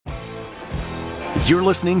You're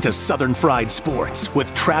listening to Southern Fried Sports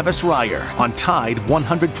with Travis Reier on Tide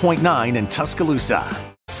 100.9 in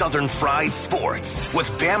Tuscaloosa. Southern Fried Sports with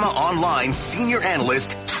Bama Online senior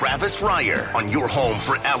analyst Travis Reier on your home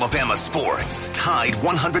for Alabama sports. Tide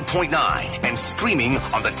 100.9 and streaming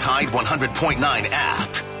on the Tide 100.9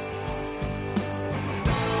 app.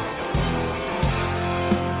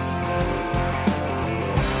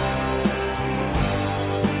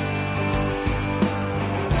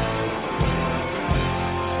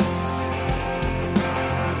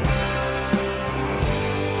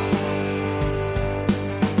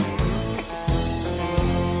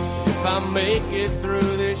 Make it through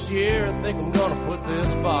this year, I think I'm gonna put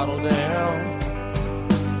this bottle down.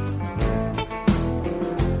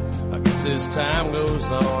 I guess as time goes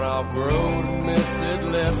on, I'll grow to miss it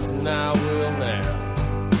less than I will now.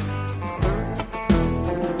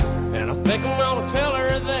 And I think I'm gonna tell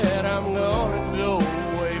her that I'm gonna go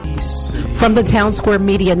away. From the Town Square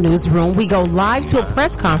Media Newsroom, we go live to a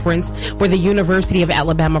press conference where the University of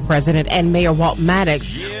Alabama president and Mayor Walt Maddox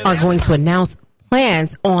are going to announce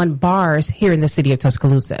plans on bars here in the city of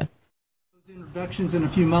Tuscaloosa. Introductions in a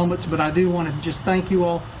few moments, but I do want to just thank you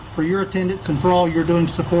all for your attendance and for all you're doing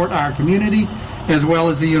to support our community as well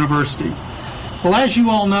as the university. Well, as you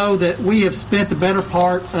all know, that we have spent the better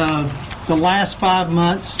part of the last 5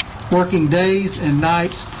 months working days and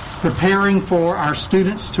nights preparing for our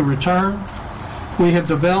students to return. We have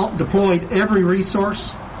deployed every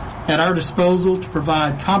resource at our disposal to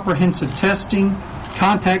provide comprehensive testing,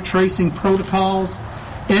 contact tracing protocols,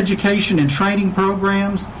 education and training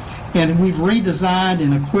programs, and we've redesigned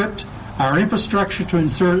and equipped our infrastructure to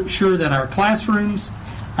ensure that our classrooms,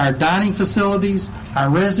 our dining facilities, our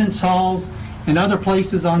residence halls, and other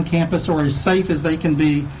places on campus are as safe as they can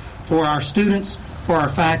be for our students, for our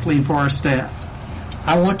faculty, and for our staff.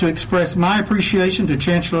 I want to express my appreciation to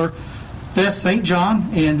Chancellor Beth St. John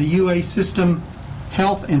and the UA System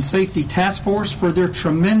Health and Safety Task Force for their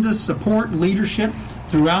tremendous support and leadership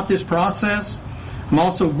throughout this process. I'm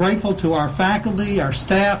also grateful to our faculty, our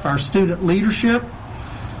staff, our student leadership,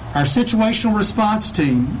 our situational response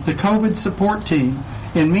team, the COVID support team,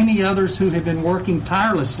 and many others who have been working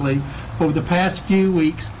tirelessly over the past few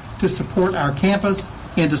weeks to support our campus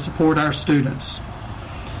and to support our students.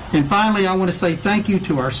 And finally, I want to say thank you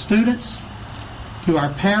to our students, to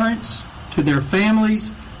our parents, to their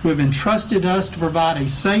families, who have entrusted us to provide a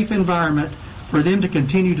safe environment for them to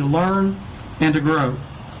continue to learn and to grow.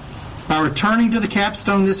 By returning to the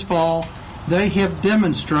capstone this fall, they have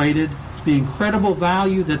demonstrated the incredible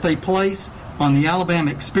value that they place on the Alabama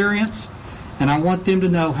experience, and I want them to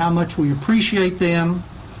know how much we appreciate them,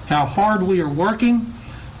 how hard we are working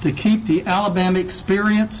to keep the Alabama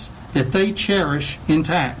experience that they cherish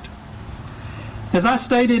intact. As I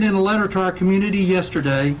stated in a letter to our community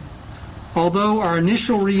yesterday, although our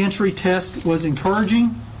initial reentry test was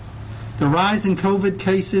encouraging, the rise in COVID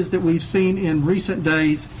cases that we've seen in recent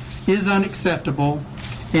days is unacceptable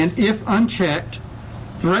and, if unchecked,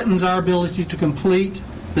 threatens our ability to complete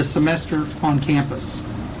the semester on campus.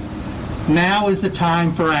 Now is the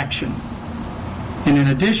time for action. And in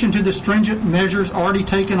addition to the stringent measures already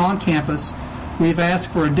taken on campus, we've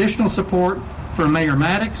asked for additional support from Mayor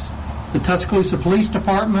Maddox, the Tuscaloosa Police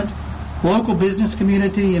Department, local business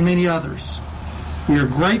community, and many others. We are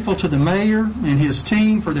grateful to the mayor and his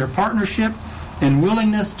team for their partnership and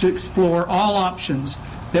willingness to explore all options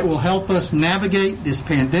that will help us navigate this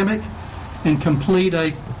pandemic and complete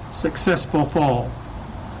a successful fall.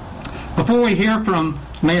 Before we hear from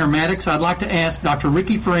Mayor Maddox, I'd like to ask Dr.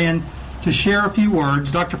 Ricky Friend to share a few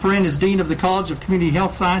words. Dr. Friend is Dean of the College of Community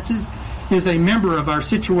Health Sciences, is a member of our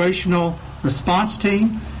situational response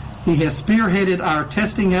team. He has spearheaded our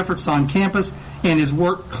testing efforts on campus and has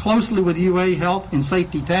worked closely with UA Health and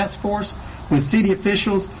Safety Task Force with city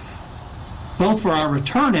officials, both for our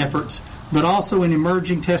return efforts, but also in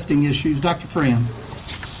emerging testing issues. Dr. Friend.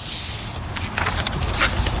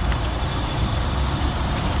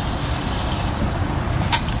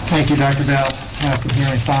 Thank you, Dr. Bell. I can hear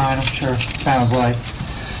me fine, I'm sure it sounds like.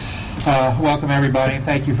 Welcome, everybody.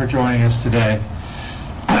 Thank you for joining us today.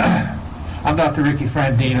 I'm Dr. Ricky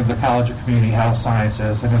Friend, Dean of the College of Community Health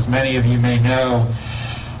Sciences, and as many of you may know,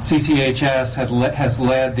 CCHS has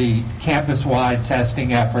led the campus-wide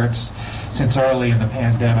testing efforts since early in the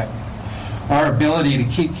pandemic. Our ability to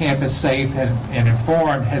keep campus safe and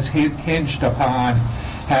informed has hinged upon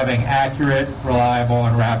having accurate, reliable,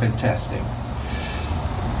 and rapid testing.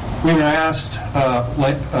 We were asked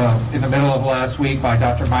in the middle of last week by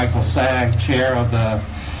Dr. Michael Sagg, chair of the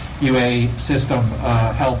UA System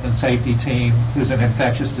Health and Safety Team, who's an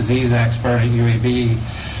infectious disease expert at UAB,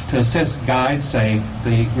 to assist GuideSafe,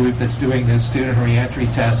 the group that's doing the student reentry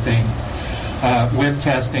testing, with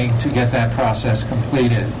testing to get that process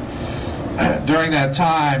completed. During that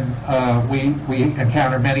time, we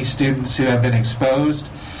encountered many students who have been exposed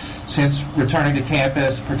since returning to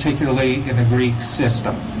campus, particularly in the Greek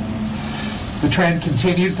system. The trend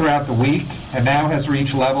continued throughout the week and now has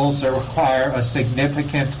reached levels that require a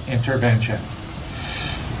significant intervention.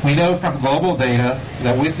 We know from global data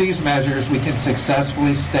that with these measures we can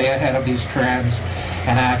successfully stay ahead of these trends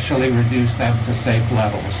and actually reduce them to safe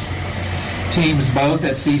levels. Teams both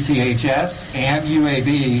at CCHS and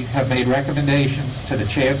UAB have made recommendations to the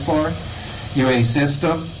Chancellor, UA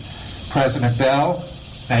System, President Bell,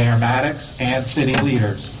 Mayor Maddox, and city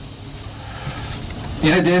leaders.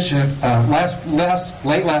 In addition,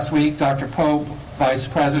 late last week, Dr. Pope, Vice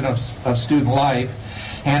President of Student Life,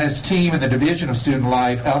 and his team in the Division of Student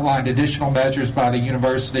Life outlined additional measures by the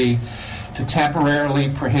university to temporarily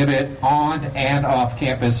prohibit on and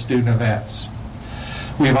off-campus student events.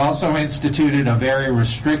 We have also instituted a very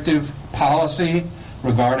restrictive policy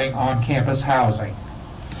regarding on-campus housing.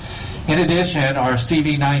 In addition, our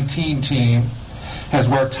CV19 team has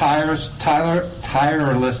worked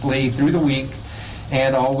tirelessly through the week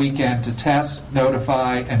and all weekend to test,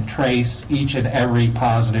 notify, and trace each and every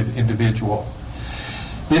positive individual.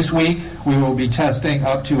 This week, we will be testing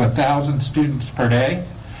up to 1,000 students per day,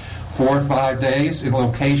 4 or 5 days in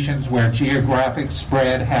locations where geographic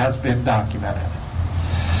spread has been documented.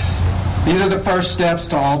 These are the first steps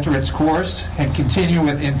to alter its course and continue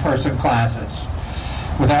with in-person classes.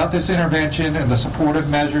 Without this intervention and the supportive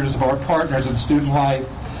measures of our partners in student life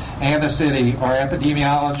and the city, our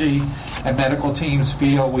epidemiology and medical teams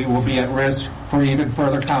feel we will be at risk for even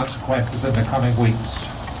further consequences in the coming weeks.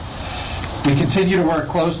 We continue to work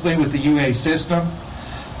closely with the UA System,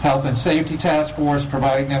 Health and Safety Task Force,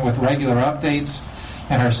 providing them with regular updates,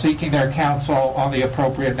 and are seeking their counsel on the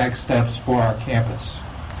appropriate next steps for our campus.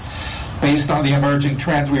 Based on the emerging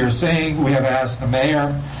trends we are seeing, we have asked the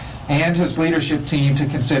mayor and his leadership team to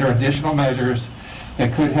consider additional measures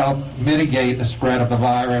that could help mitigate the spread of the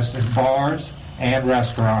virus in bars and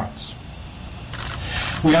restaurants.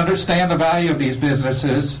 We understand the value of these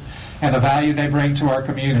businesses and the value they bring to our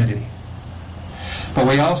community. But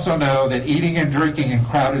we also know that eating and drinking in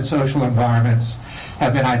crowded social environments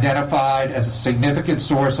have been identified as a significant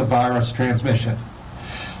source of virus transmission.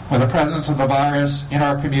 When the presence of the virus in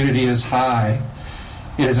our community is high,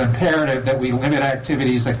 it is imperative that we limit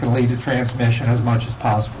activities that can lead to transmission as much as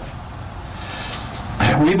possible.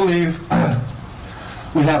 We believe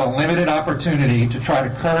we have a limited opportunity to try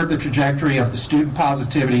to curb the trajectory of the student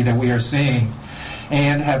positivity that we are seeing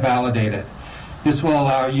and have validated. This will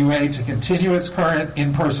allow UA to continue its current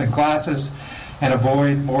in-person classes and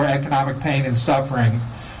avoid more economic pain and suffering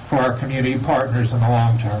for our community partners in the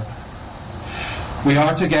long term. We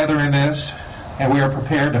are together in this, and we are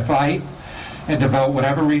prepared to fight and devote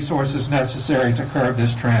whatever resources necessary to curb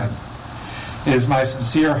this trend. It is my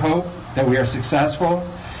sincere hope that we are successful,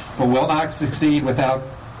 but will not succeed without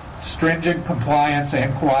stringent compliance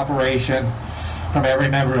and cooperation from every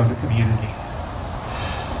member of the community.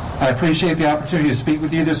 I appreciate the opportunity to speak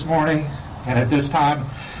with you this morning, and at this time,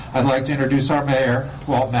 I'd like to introduce our mayor,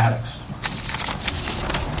 Walt Maddox.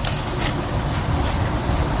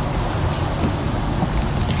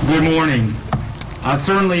 Good morning. I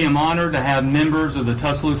certainly am honored to have members of the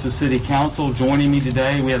Tuscaloosa City Council joining me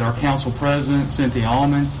today. We had our council president, Cynthia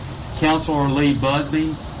Allman, Councilor Lee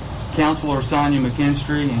Busby, Councilor Sonia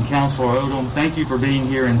McKinstry, and Councilor Odom. Thank you for being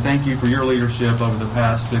here, and thank you for your leadership over the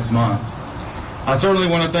past 6 months. I certainly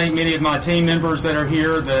want to thank many of my team members that are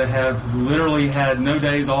here that have literally had no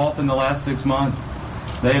days off in the last 6 months.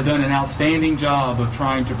 They have done an outstanding job of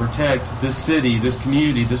trying to protect this city, this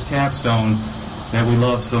community, this capstone that we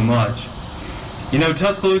love so much. You know,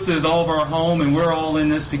 Tuscaloosa is all of our home, and we're all in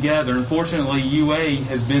this together. Unfortunately, UA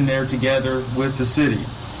has been there together with the city.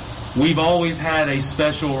 We've always had a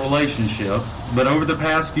special relationship, but over the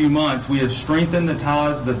past few months, we have strengthened the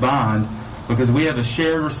ties that bind because we have a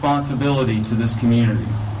shared responsibility to this community.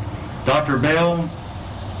 Dr. Bell,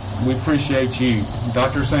 we appreciate you.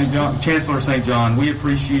 Dr. St. John, Chancellor St. John, we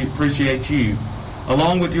appreciate you.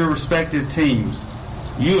 Along with your respective teams,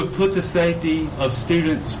 you have put the safety of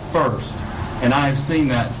students first, and I have seen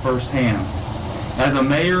that firsthand. As a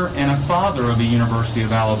mayor and a father of a University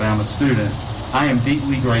of Alabama student, I am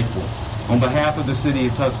deeply grateful. On behalf of the city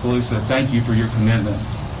of Tuscaloosa, thank you for your commitment.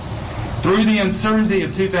 Through the uncertainty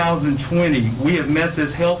of 2020, we have met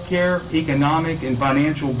this healthcare, economic, and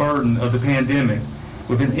financial burden of the pandemic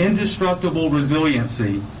with an indestructible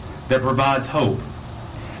resiliency that provides hope.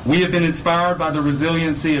 We have been inspired by the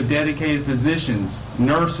resiliency of dedicated physicians,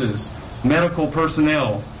 nurses, medical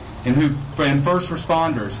personnel, and first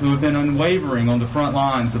responders who have been unwavering on the front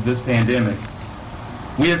lines of this pandemic.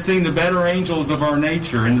 We have seen the better angels of our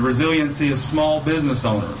nature in the resiliency of small business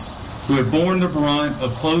owners who have borne the brunt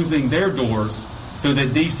of closing their doors so that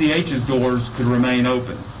DCH's doors could remain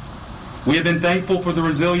open. We have been thankful for the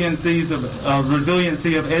resiliency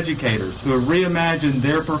of educators who have reimagined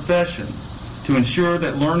their profession to ensure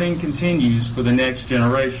that learning continues for the next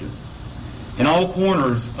generation. In all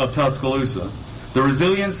corners of Tuscaloosa, the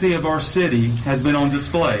resiliency of our city has been on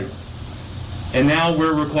display, and now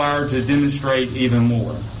we're required to demonstrate even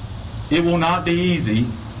more. It will not be easy,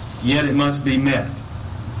 yet it must be met.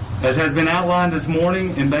 As has been outlined this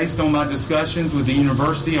morning and based on my discussions with the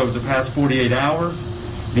university over the past 48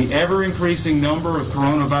 hours, the ever-increasing number of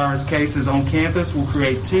coronavirus cases on campus will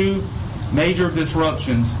create two major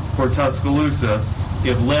disruptions for Tuscaloosa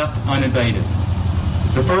if left unabated.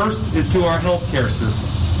 The first is to our healthcare system.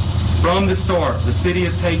 From the start, the city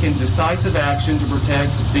has taken decisive action to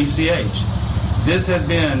protect DCH. This has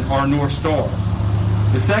been our North Star.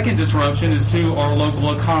 The second disruption is to our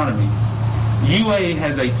local economy. UA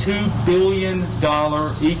has a $2 billion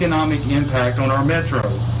economic impact on our metro,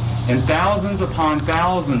 and thousands upon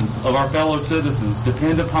thousands of our fellow citizens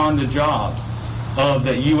depend upon the jobs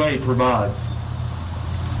that UA provides.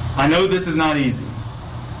 I know this is not easy.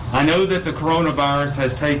 I know that the coronavirus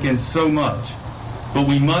has taken so much, but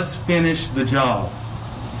we must finish the job.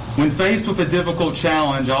 When faced with a difficult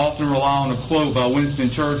challenge, I often rely on a quote by Winston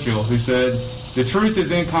Churchill, who said, "The truth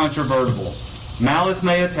is incontrovertible. Malice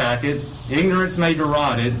may attack it, ignorance may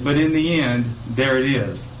deride it, but in the end, there it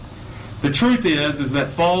is." The truth is that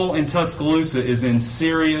fall in Tuscaloosa is in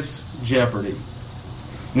serious jeopardy.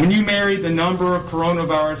 When you marry the number of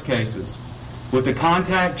coronavirus cases with the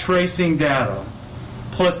contact tracing data,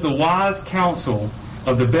 plus the wise counsel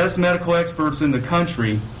of the best medical experts in the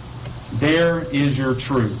country, there is your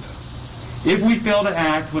truth. If we fail to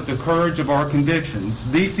act with the courage of our convictions,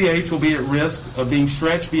 DCH will be at risk of being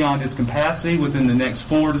stretched beyond its capacity within the next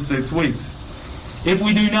 4 to 6 weeks. If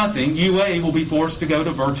we do nothing, UA will be forced to go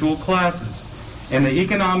to virtual classes, and the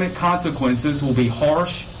economic consequences will be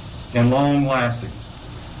harsh and long-lasting.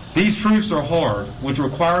 These truths are hard, which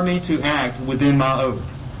require me to act within my oath.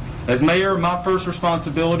 As mayor, my first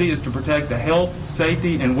responsibility is to protect the health,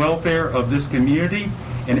 safety, and welfare of this community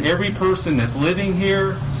and every person that's living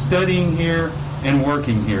here, studying here, and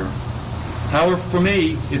working here. However, for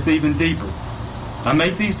me, it's even deeper. I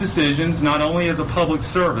make these decisions not only as a public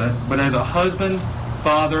servant, but as a husband,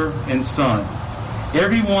 father, and son.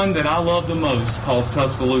 Everyone that I love the most calls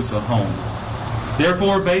Tuscaloosa home.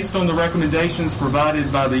 Therefore, based on the recommendations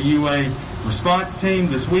provided by the UA response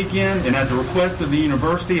team this weekend and at the request of the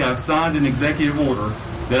university, I've signed an executive order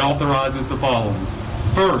that authorizes the following.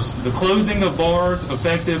 First, the closing of bars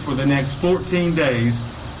effective for the next 14 days,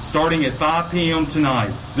 starting at 5 p.m.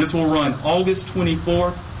 tonight. This will run August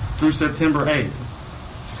 24th through September 8th.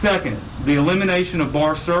 Second, the elimination of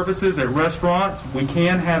bar services at restaurants. We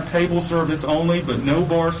can have table service only, but no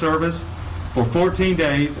bar service for 14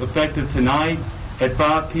 days, effective tonight at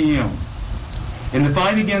 5 p.m. In the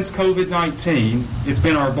fight against COVID-19, it's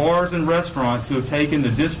been our bars and restaurants who have taken the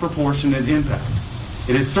disproportionate impact.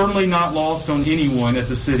 It is certainly not lost on anyone at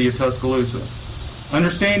the City of Tuscaloosa.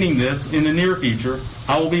 Understanding this, in the near future,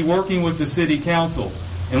 I will be working with the City Council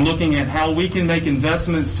and looking at how we can make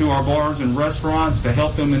investments to our bars and restaurants to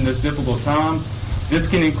help them in this difficult time. This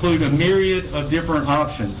can include a myriad of different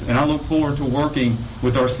options, and I look forward to working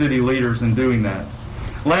with our city leaders in doing that.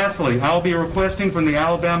 Lastly, I'll be requesting from the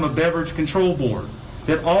Alabama Beverage Control Board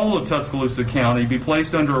that all of Tuscaloosa County be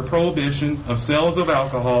placed under a prohibition of sales of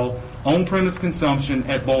alcohol, on-premise consumption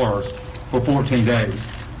at bars for 14 days.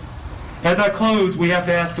 As I close, we have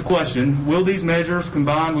to ask the question, will these measures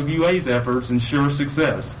combined with UA's efforts ensure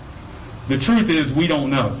success? The truth is we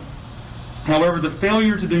don't know. However, the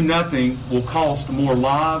failure to do nothing will cost more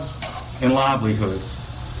lives and livelihoods.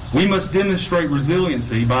 We must demonstrate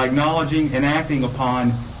resiliency by acknowledging and acting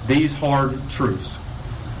upon these hard truths.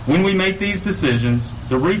 When we make these decisions,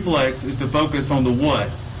 the reflex is to focus on the what,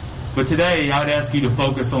 but today I'd ask you to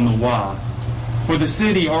focus on the why. For the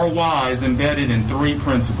city, our why is embedded in 3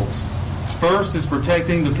 principles. First is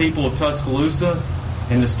protecting the people of Tuscaloosa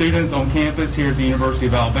and the students on campus here at the University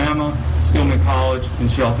of Alabama, Stillman College,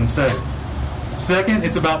 and Shelton State. Second,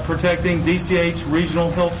 it's about protecting DCH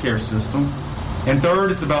regional healthcare system. And third,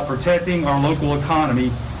 it's about protecting our local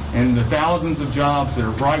economy and the thousands of jobs that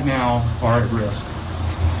right now are at risk.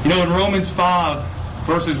 You know, in Romans 5,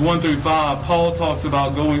 verses 1 through 5, Paul talks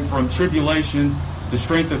about going from tribulation to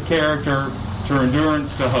strength of character, to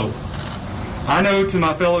endurance to hope. I know to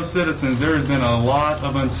my fellow citizens there has been a lot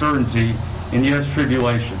of uncertainty and yes,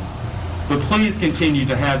 tribulation. But please continue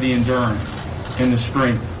to have the endurance and the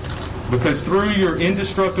strength, because through your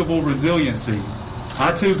indestructible resiliency,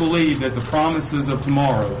 I too believe that the promises of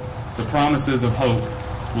tomorrow, the promises of hope,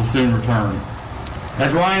 will soon return.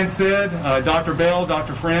 As Ryan said, Dr. Bell,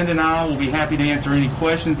 Dr. Friend, and I will be happy to answer any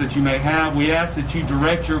questions that you may have. We ask that you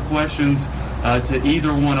direct your questions to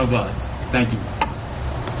either one of us. Thank you.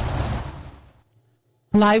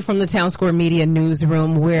 Live from the Town Square Media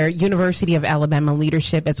Newsroom, where University of Alabama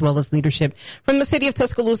leadership, as well as leadership from the city of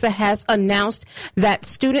Tuscaloosa, has announced that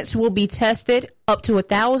students will be tested, up to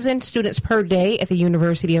 1,000 students per day at the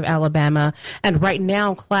University of Alabama. And right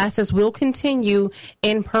now, classes will continue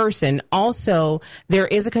in person. Also, there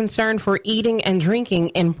is a concern for eating and drinking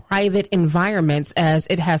in private environments, as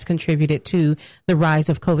it has contributed to the rise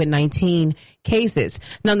of COVID-19 cases.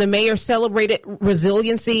 Now, the mayor celebrated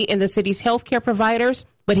resiliency in the city's healthcare providers,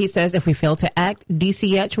 but he says if we fail to act,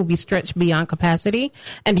 DCH will be stretched beyond capacity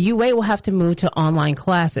and UA will have to move to online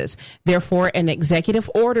classes. Therefore, an executive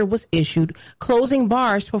order was issued closing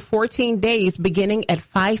bars for 14 days beginning at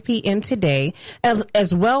 5 p.m. today,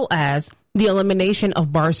 as well as the elimination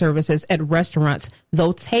of bar services at restaurants,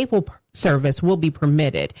 though table service will be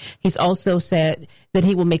permitted. He's also said that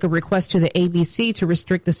he will make a request to the ABC to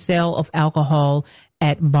restrict the sale of alcohol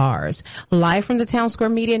at bars. Live from the Town Square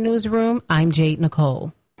Media Newsroom, I'm Jade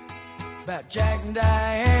Nicole. About Jack and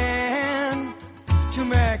Diane, two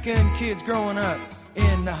American kids growing up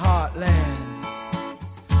in the heartland.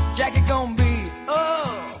 Jackie gonna be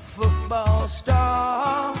a football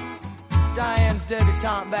star. Diane's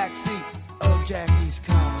debutante backseat of Jackie's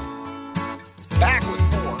car. Back with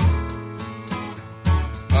more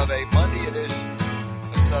of a Monday edition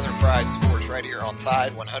of Southern Fried Sports right here on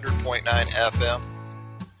Tide 100.9 FM.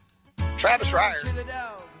 Travis Reier,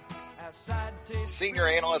 senior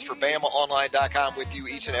analyst for BamaOnline.com, with you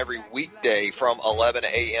each and every weekday from 11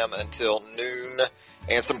 a.m. until noon.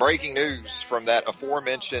 And some breaking news from that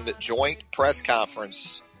aforementioned joint press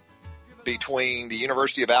conference between the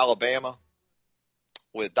University of Alabama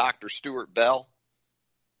with Dr. Stuart Bell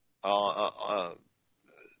on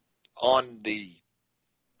the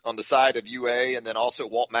side of UA, and then also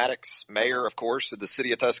Walt Maddox, mayor, of course, of the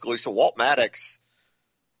city of Tuscaloosa. Walt Maddox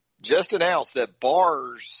just announced that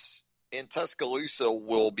bars in Tuscaloosa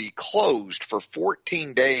will be closed for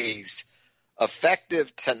 14 days,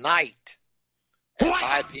 effective tonight at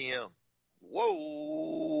 5 p.m.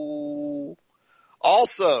 Whoa.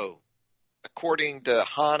 Also, according to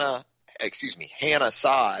Hannah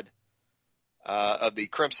Saad of the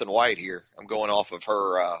Crimson White here, I'm going off of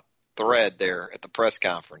her thread there at the press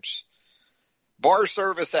conference. Bar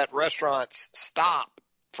service at restaurants stop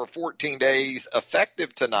for 14 days,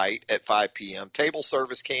 effective tonight at 5 p.m. Table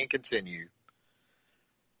service can continue.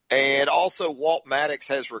 And also, Walt Maddox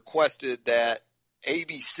has requested that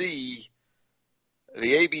the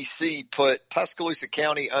ABC put Tuscaloosa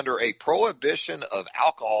County under a prohibition of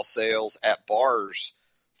alcohol sales at bars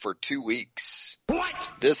for 2 weeks. What?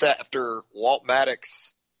 This after Walt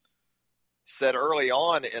Maddox said early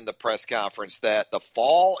on in the press conference that the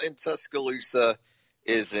fall in Tuscaloosa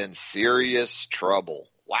is in serious trouble.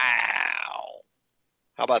 Wow.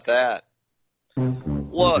 How about that?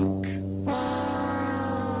 Look,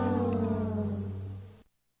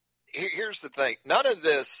 here's the thing. None of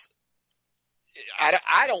this,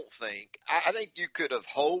 I don't think, I think you could have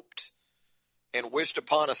hoped and wished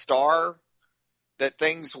upon a star that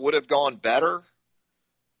things would have gone better,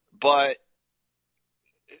 but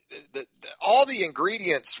all the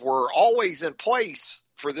ingredients were always in place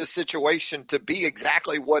for this situation to be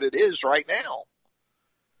exactly what it is right now.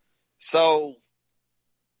 So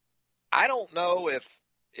I don't know if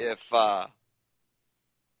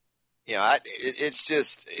it's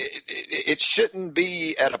just it shouldn't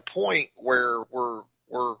be at a point where we're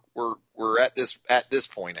at this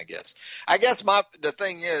point. I guess the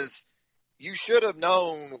thing is, you should have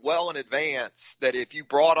known well in advance that if you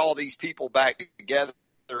brought all these people back together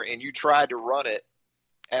and you tried to run it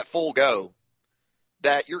at full go,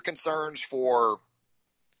 that your concerns for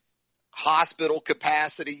hospital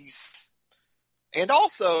capacities, and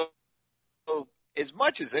also, as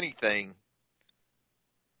much as anything,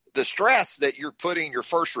 the stress that you're putting your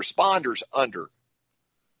first responders under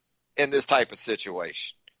in this type of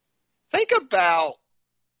situation. Think about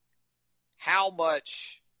how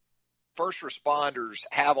much first responders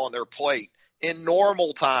have on their plate in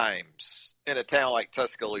normal times in a town like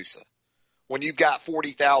Tuscaloosa, when you've got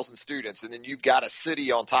 40,000 students and then you've got a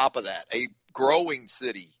city on top of that, a growing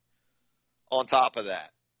city on top of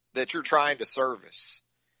that you're trying to service.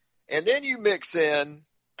 And then you mix in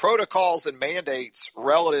protocols and mandates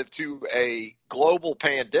relative to a global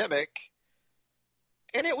pandemic,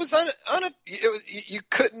 and it was you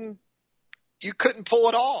couldn't pull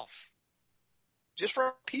it off, just from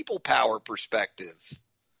a people power perspective.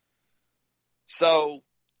 So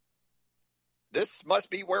this must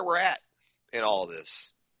be where we're at in all of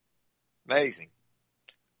this. Amazing.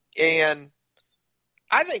 And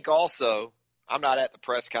I think also, I'm not at the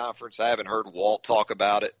press conference. I haven't heard Walt talk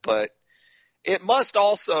about it, but it must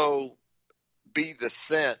also be the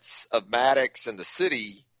sense of Maddox and the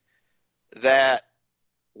city that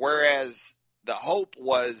whereas the hope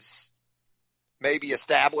was maybe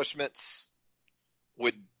establishments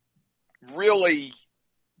would really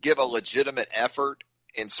give a legitimate effort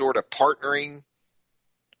in sort of partnering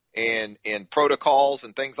and in protocols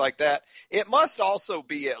and things like that, it must also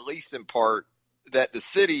be, at least in part, that the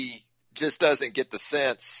city just doesn't get the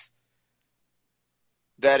sense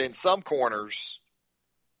that in some corners,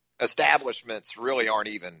 establishments really aren't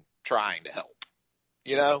even trying to help.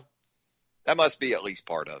 You know, that must be at least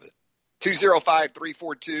part of it.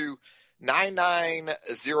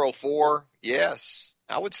 205-342-9904. Yes,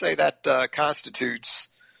 I would say that constitutes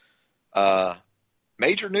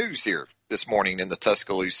major news here this morning in the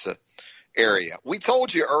Tuscaloosa area. We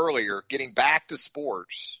told you earlier, getting back to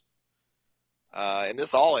sports, and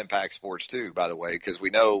this all impacts sports too, by the way, because we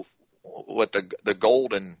know what the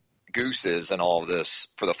golden goose is in all of this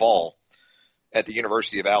for the fall at the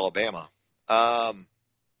University of Alabama.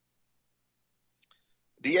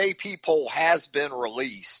 The AP poll has been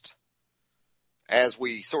released, as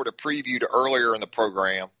we sort of previewed earlier in the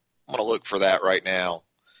program. I'm going to look for that right now.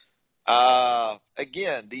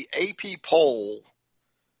 Again, the AP poll,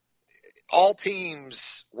 all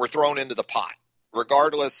teams were thrown into the pot,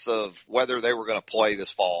 regardless of whether they were going to play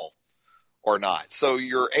this fall or not. So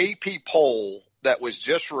your AP poll that was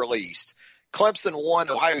just released, Clemson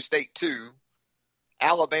 1, Ohio State 2,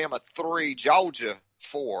 Alabama 3, Georgia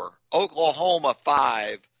 4, Oklahoma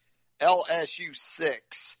 5, LSU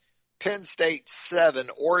 6, Penn State 7,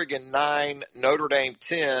 Oregon 9, Notre Dame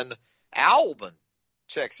 10, Auburn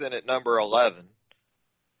checks in at number 11,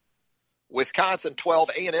 Wisconsin 12,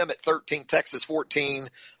 A&M at 13, Texas 14,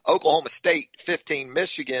 Oklahoma State 15,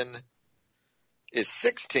 Michigan is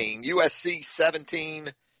 16, USC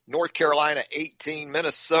 17, North Carolina 18,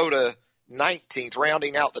 Minnesota 19th.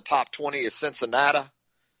 Rounding out the top 20 is Cincinnati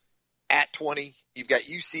at 20. You've got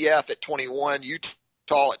UCF at 21,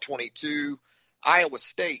 Utah at 22, Iowa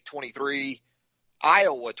State 23,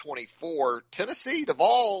 Iowa 24, Tennessee, the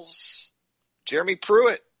Vols, Jeremy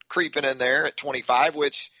Pruitt creeping in there at 25,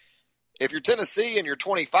 which if you're Tennessee and you're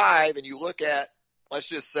 25 and you look at, let's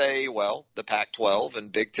just say, well, the Pac-12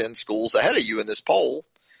 and Big Ten schools ahead of you in this poll,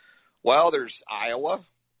 well, there's Iowa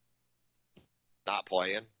not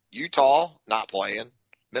playing, Utah not playing,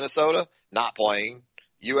 Minnesota not playing,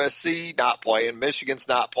 USC not playing, Michigan's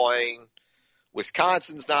not playing,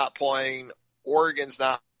 Wisconsin's not playing, Oregon's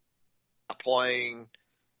not playing,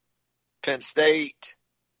 Penn State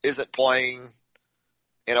isn't playing,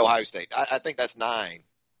 and Ohio State. I think that's 9.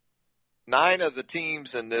 9 of the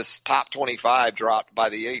teams in this top 25 dropped by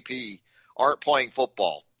the AP aren't playing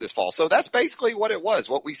football this fall. So that's basically what it was,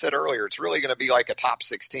 what we said earlier. It's really going to be like a top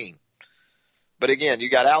 16. But again, you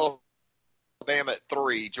got Alabama at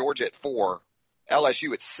 3, Georgia at 4,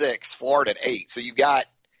 LSU at 6, Florida at 8. So you've got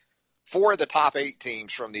 4 of the top 8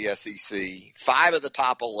 teams from the SEC, 5 of the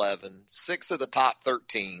top 11, 6 of the top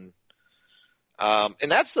 13.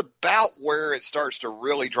 And that's about where it starts to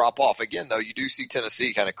really drop off. Again, though, you do see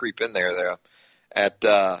Tennessee kind of creep in there at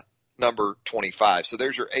number 25. So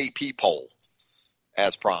there's your AP poll,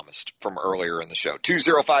 as promised from earlier in the show.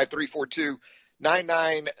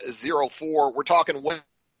 205-342-9904. We're talking winners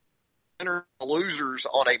and losers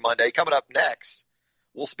on a Monday. Coming up next,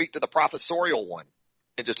 we'll speak to the professorial one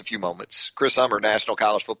in just a few moments. Chris Hummer, national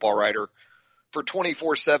college football writer for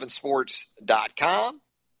 247sports.com.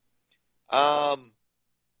 How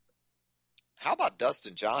about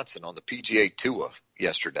Dustin Johnson on the PGA Tour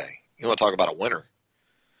yesterday? You want to talk about a winner?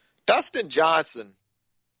 Dustin Johnson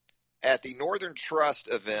at the Northern Trust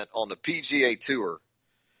event on the PGA Tour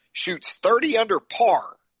shoots 30 under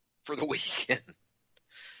par for the weekend.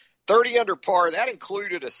 30 under par. That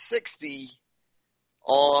included a 60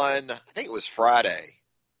 on, I think it was Friday.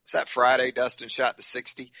 Was that Friday Dustin shot the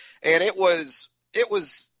 60? And it was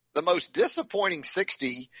the most disappointing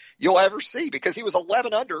 60 you'll ever see because he was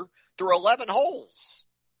 11 under through 11 holes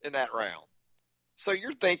in that round. So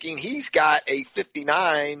you're thinking he's got a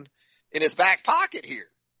 59 in his back pocket here.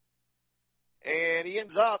 And he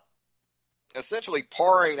ends up essentially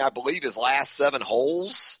parring, I believe, his last 7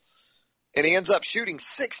 holes And he ends up shooting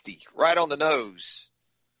 60 right on the nose.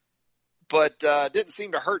 But didn't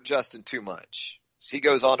seem to hurt Justin too much. So he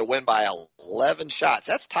goes on to win by 11 shots.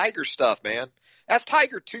 That's Tiger stuff, man. That's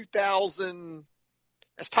Tiger 2000.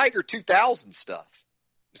 That's Tiger 2000 stuff.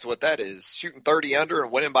 Is what that is. Shooting 30 under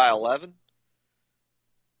and winning by 11.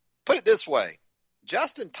 Put it this way.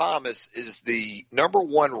 Justin Thomas is the number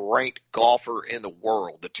 1 ranked golfer in the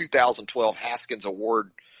world, the 2012 Haskins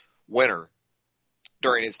Award winner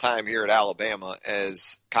during his time here at Alabama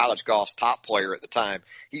as college golf's top player at the time.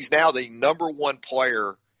 He's now the number 1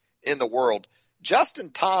 player in the world.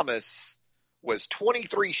 Justin Thomas was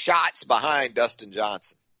 23 shots behind Dustin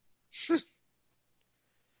Johnson.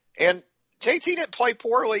 And JT didn't play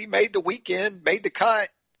poorly, made the weekend, made the cut.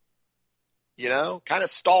 You know, kind of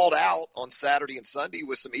stalled out on Saturday and Sunday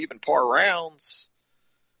with some even par rounds.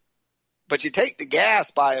 But you take the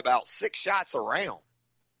gas by about 6 shots a round,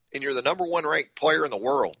 and you're the number 1 ranked player in the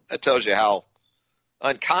world. That tells you how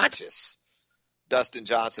unconscious Dustin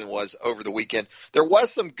Johnson was over the weekend. There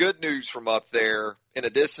was some good news from up there, in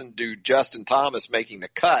addition to Justin Thomas making the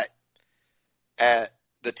cut at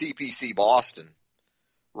the TPC Boston.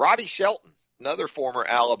 Robbie Shelton, another former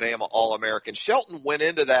Alabama All-American. Shelton went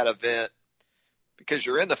into that event because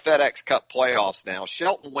you're in the FedEx Cup playoffs now.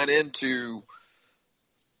 Shelton went into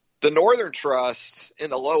the Northern Trust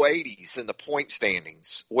in the low 80s in the point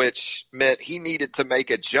standings, which meant he needed to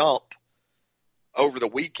make a jump over the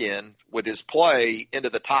weekend with his play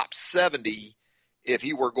into the top 70 if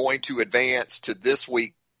he were going to advance to this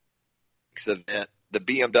week's event, the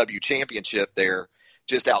BMW Championship there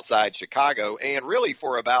just outside Chicago. And really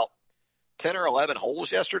for about 10 or 11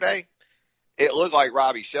 holes yesterday, it looked like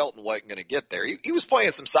Robbie Shelton wasn't going to get there. He was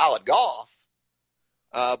playing some solid golf,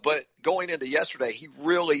 but going into yesterday, he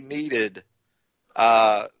really needed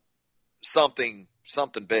something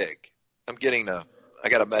big. I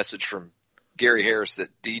got a message from Gary Harris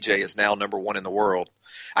that DJ is now number 1 in the world.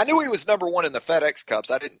 I knew he was number 1 in the FedEx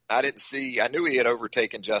Cups. I knew he had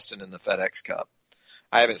overtaken Justin in the FedEx Cup.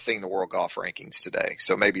 I haven't seen the World Golf Rankings today,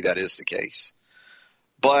 so maybe that is the case.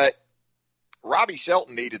 But Robbie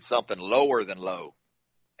Shelton needed something lower than low.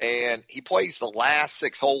 And he plays the last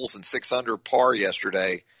 6 holes in 6 under par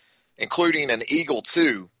yesterday, including an eagle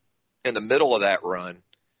 2 in the middle of that run.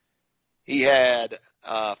 He had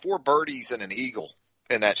 4 birdies and an eagle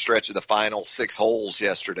in that stretch of the final 6 holes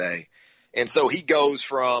yesterday. And so he goes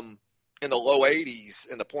from in the low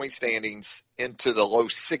 80s in the point standings into the low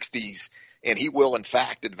 60s, and he will, in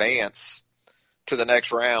fact, advance to the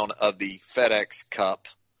next round of the FedEx Cup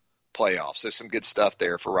playoffs. So some good stuff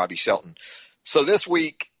there for Robbie Shelton. So this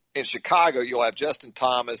week in Chicago, you'll have Justin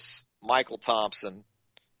Thomas, Michael Thompson,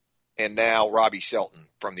 and now Robbie Shelton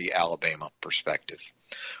from the Alabama perspective.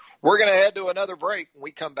 We're going to head to another break. When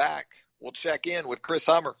we come back, we'll check in with Chris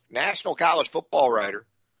Hummer, national college football writer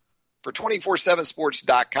for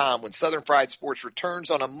 247sports.com when Southern Fried Sports returns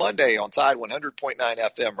on a Monday on Tide 100.9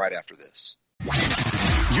 FM right after this.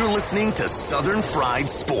 You're listening to Southern Fried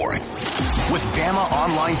Sports with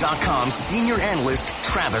BamaOnline.com senior analyst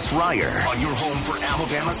Travis Reier on your home for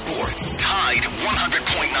Alabama sports. Tide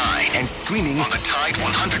 100.9 and streaming on the Tide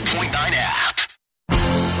 100.9 app.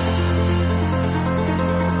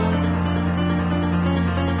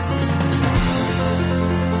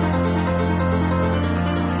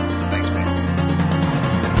 Thanks, man.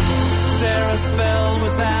 Sarah spelled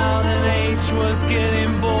without an H was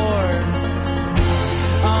getting bored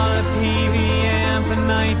on a PVM for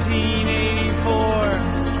 1984.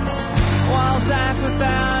 While Zach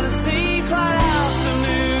without a C tried out some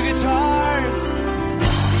new guitars,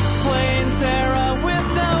 playing Sarah with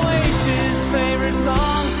no H's favorite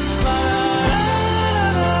song.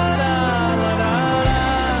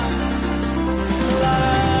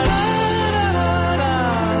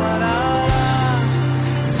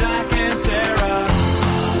 Zach and Sarah.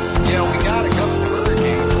 You know, we got a couple of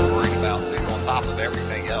hurricanes we're worried about too on top of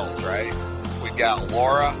everything else, right? We've got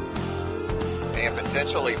Laura and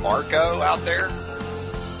potentially Marco out there.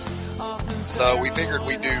 So we figured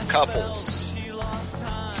we'd do couples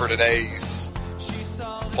for today's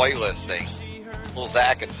playlist thing. Little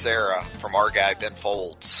Zach and Sarah from our guy Ben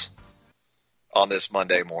Folds on this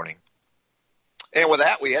Monday morning. And with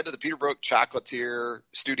that, we head to the Peterbrook Chocolatier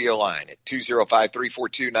studio line at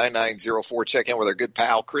 205-342-9904. Check in with our good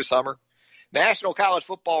pal, Chris Hummer, national college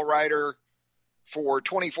football writer for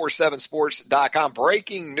 247sports.com.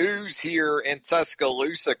 Breaking news here in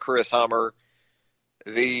Tuscaloosa, Chris Hummer.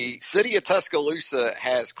 The city of Tuscaloosa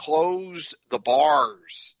has closed the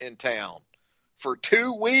bars in town for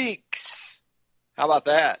 2 weeks. How about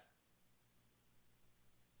that?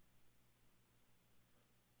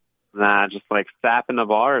 that, just like sapping the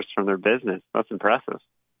bars from their business. That's impressive.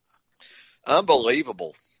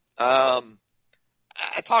 Unbelievable.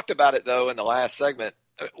 I talked about it though in the last segment.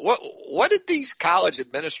 What did these college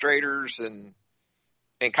administrators and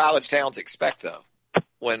college towns expect though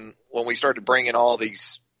when we started bringing all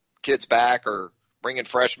these kids back or bringing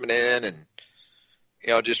freshmen in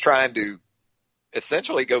and just trying to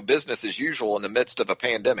essentially go business as usual in the midst of a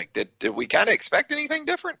pandemic? Did we kind of expect anything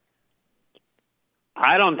different?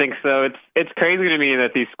 I don't think so. It's crazy to me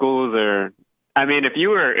that these schools are. I mean, if you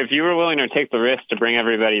were willing to take the risk to bring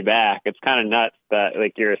everybody back, it's kind of nuts that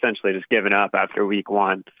like you're essentially just giving up after week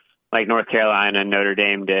one, like North Carolina and Notre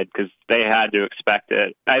Dame did, because they had to expect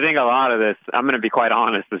it. I think a lot of this, I'm going to be quite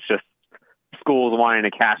honest, is just schools wanting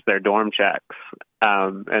to cash their dorm checks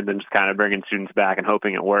and then just kind of bringing students back and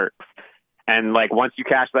hoping it works. And like once you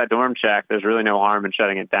cash that dorm check, there's really no harm in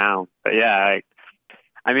shutting it down. But yeah,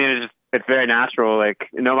 I mean, it's very natural. Like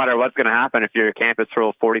no matter what's going to happen, if you're a campus full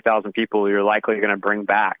of 40,000 people, you're likely going to bring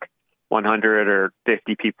back 100 or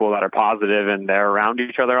 50 people that are positive and they're around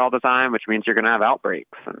each other all the time, which means you're going to have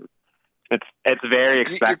outbreaks. And it's very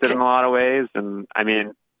expected in a lot of ways. And I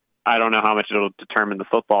mean, I don't know how much it'll determine the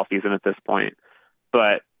football season at this point,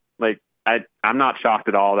 but like I'm not shocked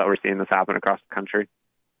at all that we're seeing this happen across the country.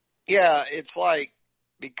 Yeah, it's like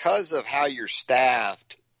because of how you're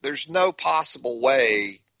staffed, there's no possible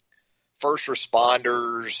way first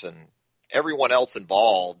responders and everyone else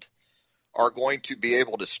involved are going to be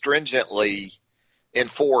able to stringently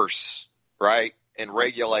enforce, right, and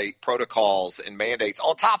regulate protocols and mandates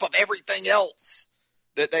on top of everything else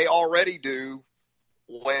that they already do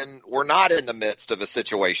when we're not in the midst of a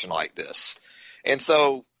situation like this. And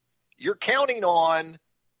so you're counting on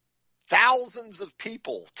thousands of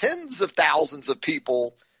people, tens of thousands of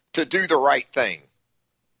people to do the right thing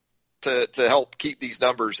to help keep these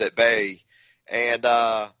numbers at bay. And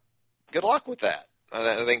good luck with that.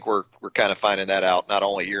 I think we're kind of finding that out not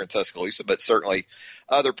only here in Tuscaloosa, but certainly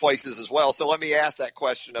other places as well. So let me ask that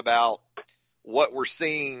question about what we're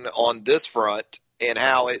seeing on this front and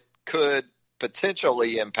how it could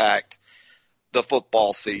potentially impact the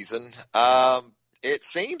football season. It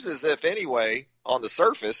seems as if anyway, on the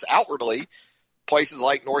surface, outwardly, places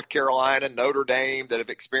like North Carolina, Notre Dame that have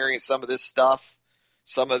experienced some of this stuff,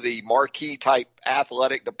 some of the marquee type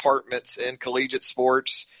athletic departments in collegiate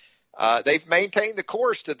sports, they've maintained the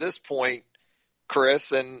course to this point,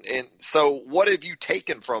 Chris. And so what have you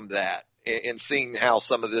taken from that in seeing how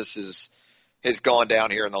some of this has gone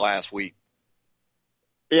down here in the last week?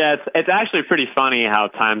 Yeah, it's actually pretty funny how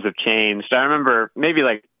times have changed. I remember maybe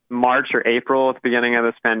like March or April at the beginning of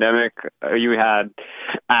this pandemic, you had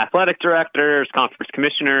athletic directors, conference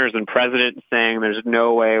commissioners, and presidents saying there's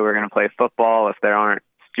no way we're going to play football if there aren't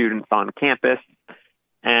students on campus.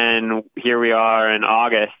 And here we are in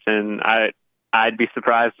August, and I'd be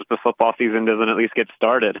surprised if the football season doesn't at least get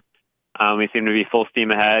started. We seem to be full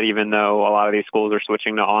steam ahead, even though a lot of these schools are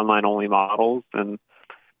switching to online-only models. And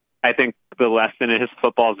I think the lesson is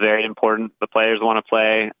football is very important. The players want to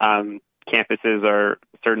play. Campuses are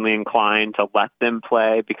certainly inclined to let them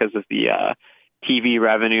play because of the TV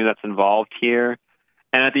revenue that's involved here.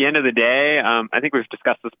 And at the end of the day, I think we've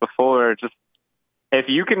discussed this before, just if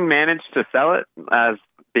you can manage to sell it as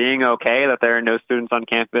being okay that there are no students on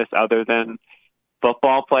campus other than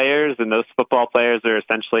football players, and those football players are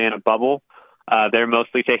essentially in a bubble, they're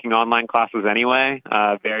mostly taking online classes anyway.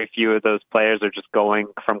 Very few of those players are just going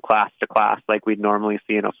from class to class like we'd normally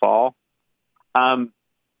see in a fall.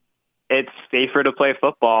 It's safer to play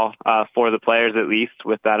football for the players, at least,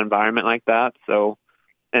 with that environment like that. So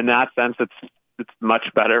in that sense, it's much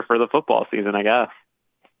better for the football season, I guess.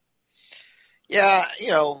 Yeah,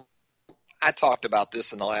 I talked about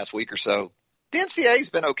this in the last week or so. The NCAA's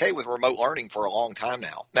been okay with remote learning for a long time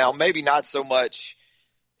now. Now, maybe not so much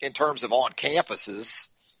in terms of on campuses,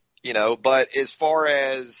 but as far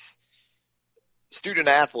as student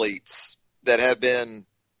athletes that have been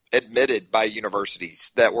admitted by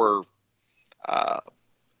universities that were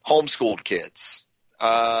homeschooled kids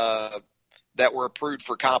that were approved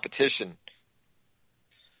for competition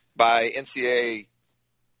by NCAA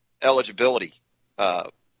eligibility,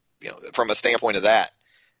 from a standpoint of that.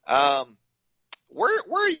 Where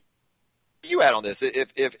are you at on this?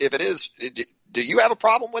 If it is, do you have a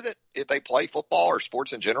problem with it if they play football or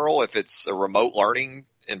sports in general, if it's a remote learning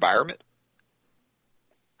environment?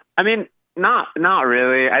 I mean, not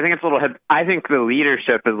really. I think it's a little. I think the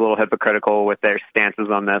leadership is a little hypocritical with their stances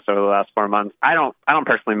on this over the last 4 months. I don't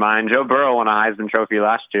personally mind. Joe Burrow won a Heisman Trophy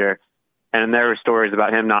last year, and there were stories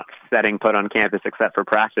about him not setting foot on campus except for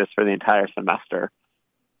practice for the entire semester.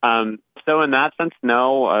 So in that sense,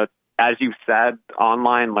 no. as you said,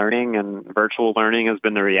 online learning and virtual learning has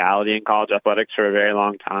been the reality in college athletics for a very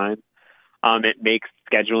long time. It makes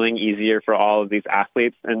scheduling easier for all of these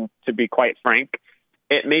athletes. And to be quite frank,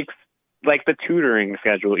 it makes like the tutoring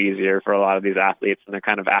schedule easier for a lot of these athletes in their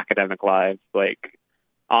kind of academic lives. Like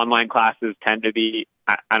online classes tend to be,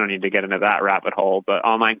 I don't need to get into that rabbit hole, but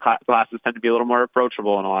online classes tend to be a little more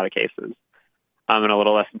approachable in a lot of cases, and a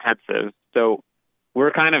little less intensive. So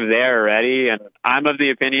we're kind of there already. And I'm of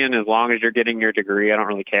the opinion, as long as you're getting your degree, I don't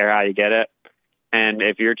really care how you get it. And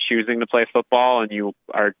if you're choosing to play football and you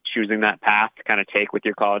are choosing that path to kind of take with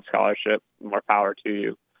your college scholarship, more power to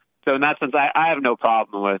you. So in that sense, I have no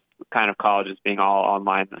problem with kind of colleges being all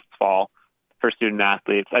online this fall for student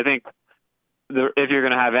athletes. I think if you're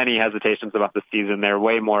going to have any hesitations about the season, they're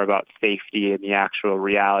way more about safety and the actual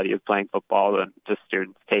reality of playing football than just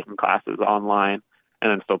students taking classes online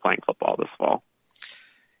and then still playing football this fall.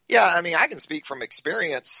 Yeah, I mean, I can speak from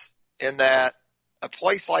experience in that a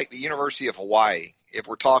place like the University of Hawaii, if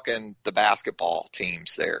we're talking the basketball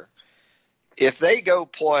teams there, if they go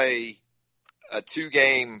play a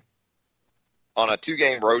two-game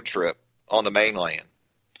road trip on the mainland,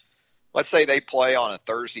 let's say they play on a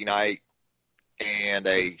Thursday night and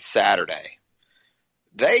a Saturday,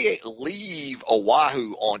 they leave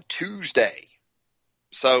Oahu on Tuesday.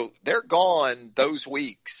 So they're gone those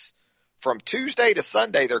weeks. From Tuesday to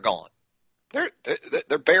Sunday, they're gone.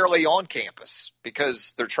 They're barely on campus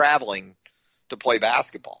because they're traveling to play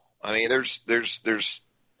basketball. I mean, there's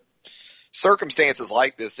circumstances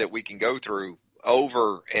like this that we can go through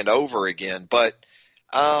over and over again. But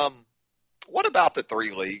what about the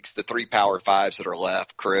three leagues, the three Power Fives that are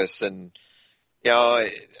left, Chris? And you know,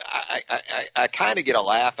 I kind of get a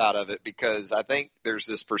laugh out of it because I think there's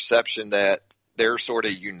this perception that they're sort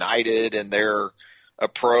of united in their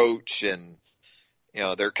approach and, you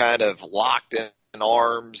know, they're kind of locked in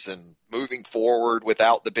arms and moving forward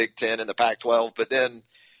without the Big Ten and the Pac-12. But then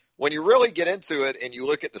when you really get into it and you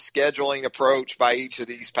look at the scheduling approach by each of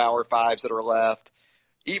these Power Fives that are left,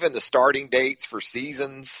 even the starting dates for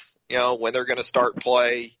seasons, you know, when they're going to start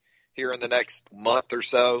play here in the next month or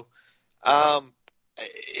so,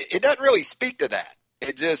 it doesn't really speak to that.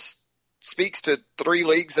 It just speaks to three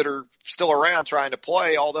leagues that are still around trying to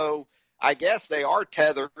play, although I guess they are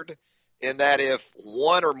tethered in that if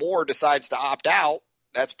one or more decides to opt out,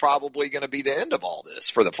 that's probably going to be the end of all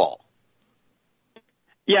this for the fall.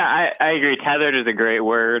 Yeah, I agree. Tethered is a great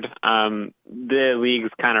word. The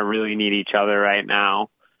leagues kind of really need each other right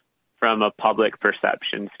now from a public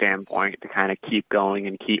perception standpoint to kind of keep going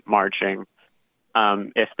and keep marching.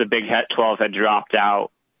 If the Big 12 had dropped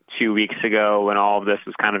out 2 weeks ago when all of this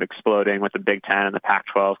was kind of exploding with the Big 10 and the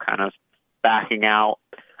Pac-12 kind of backing out,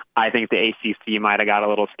 I think the ACC might have got a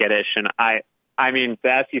little skittish. And I mean,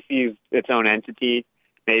 the SEC is its own entity.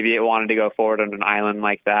 Maybe it wanted to go forward on an island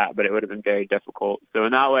like that, but it would have been very difficult. So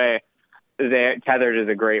in that way, tethered is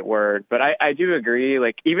a great word. But I do agree,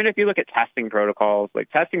 like, even if you look at testing protocols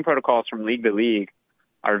from league to league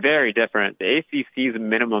are very different. The ACC's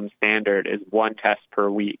minimum standard is one test per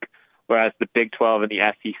week, whereas the Big 12 and the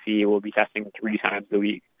SEC will be testing 3 times a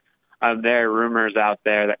week. There are rumors out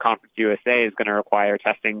there that Conference USA is going to require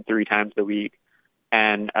testing 3 times a week,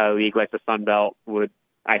 and a league like the Sun Belt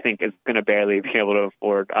I think is going to barely be able to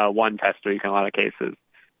afford one test a week in a lot of cases.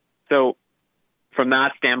 So from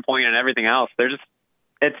that standpoint and everything else, these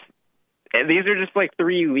are just like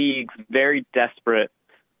 3 leagues very desperate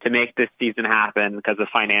to make this season happen because of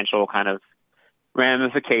financial kind of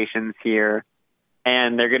ramifications here.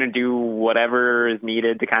 And they're going to do whatever is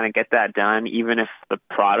needed to kind of get that done, even if the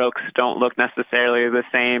products don't look necessarily the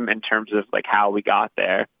same in terms of like how we got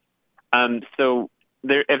there. So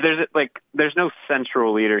there's no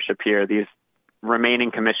central leadership here. These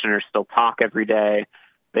remaining commissioners still talk every day.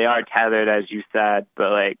 They are tethered, as you said,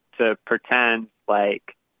 but like to pretend like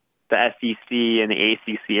the SEC and the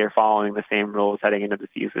ACC are following the same rules heading into the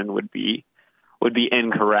season would be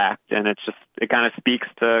incorrect. And it kind of speaks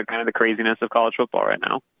to kind of the craziness of college football right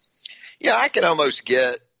now. Yeah, I can almost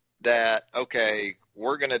get that, okay,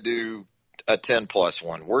 we're going to do a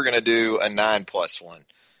 10+1. We're going to do a 9+1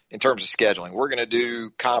 in terms of scheduling. We're going to do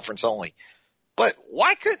conference only. But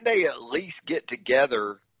why couldn't they at least get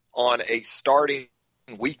together on a starting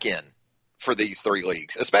weekend for these 3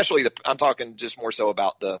 leagues? Especially I'm talking just more so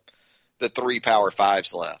about the 3 Power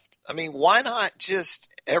Fives left. I mean, why not just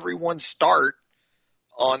everyone start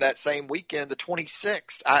on that same weekend, the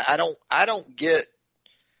 26th? I don't get,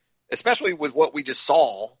 especially with what we just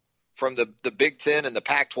saw from the Big Ten and the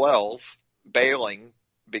Pac-12 bailing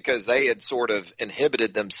because they had sort of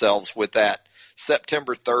inhibited themselves with that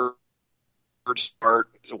September 3rd start,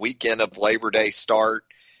 the weekend of Labor Day start.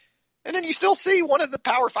 And then you still see one of the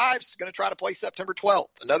Power Fives is going to try to play September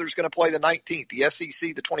 12th. Another's going to play the 19th, the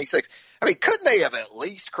SEC the 26th. I mean, couldn't they have at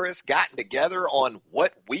least, Chris, gotten together on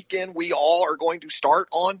what weekend we all are going to start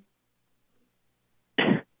on?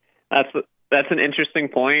 That's an interesting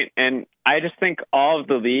point, and I just think all of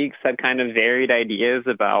the leagues had kind of varied ideas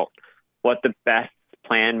about what the best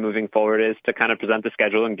plan moving forward is to kind of present the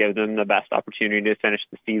schedule and give them the best opportunity to finish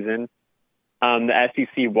the season. The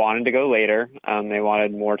SEC wanted to go later. They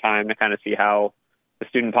wanted more time to kind of see how the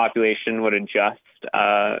student population would adjust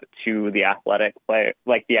to the athletic play,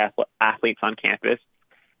 like the athletes on campus.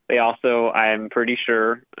 They also, I'm pretty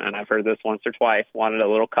sure, and I've heard this once or twice, wanted a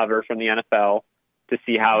little cover from the NFL to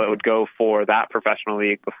see how it would go for that professional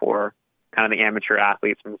league before kind of the amateur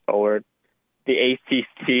athletes move forward. The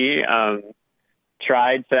ACC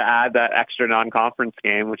tried to add that extra non-conference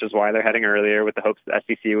game, which is why they're heading earlier with the hopes the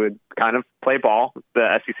SEC would kind of play ball.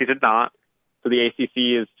 The SEC did not. So the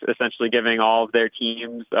ACC is essentially giving all of their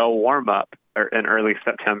teams a warm-up in early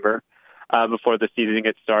September before the season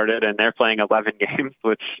gets started, and they're playing 11 games,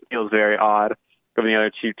 which feels very odd, given the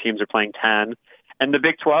other two teams are playing 10. And the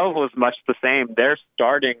Big 12 was much the same. They're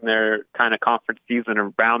starting their kind of conference season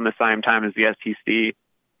around the same time as the SEC,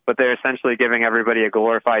 but they're essentially giving everybody a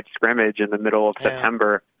glorified scrimmage in the middle of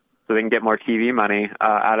September so they can get more TV money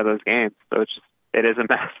out of those games. So it is a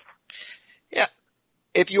mess. Yeah.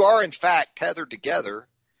 If you are, in fact, tethered together,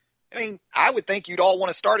 I mean, I would think you'd all want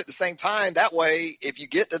to start at the same time. That way, if you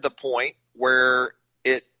get to the point where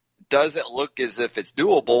it doesn't look as if it's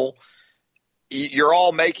doable, you're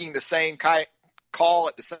all making the same call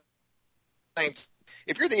at the same time.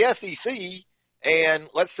 If you're the SEC and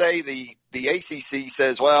let's say the ACC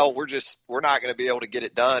says, well, we're not going to be able to get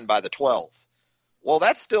it done by the 12th. Well,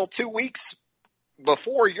 that's still 2 weeks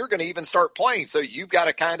before you're going to even start playing. So you've got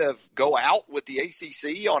to kind of go out with the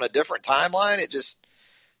ACC on a different timeline. It just,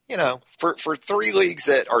 for three leagues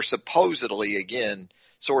that are supposedly, again,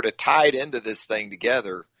 sort of tied into this thing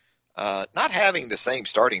together, not having the same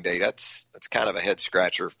starting date, that's kind of a head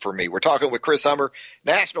scratcher for me. We're talking with Chris Hummer,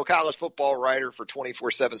 national college football writer for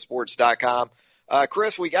 247sports.com.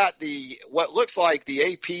 Chris, we got what looks like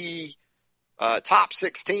the AP top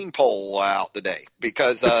 16 poll out today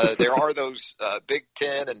because there are those Big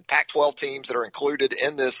Ten and Pac-12 teams that are included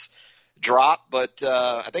in this drop. But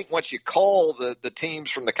I think once you call the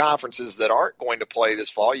teams from the conferences that aren't going to play this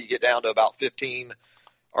fall, you get down to about 15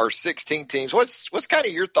 or 16 teams. What's kind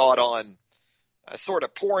of your thought on sort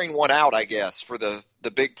of pouring one out, I guess, for the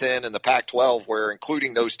Big Ten and the Pac-12, where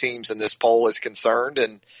including those teams in this poll is concerned?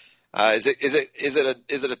 And is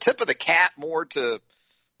it a tip of the cap more to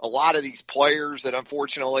a lot of these players that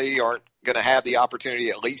unfortunately aren't going to have the opportunity,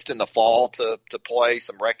 at least in the fall, to play,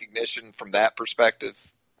 some recognition from that perspective?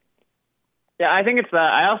 Yeah, I think it's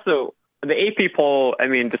that. The AP poll, I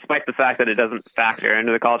mean, despite the fact that it doesn't factor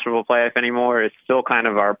into the college football playoff anymore, is still kind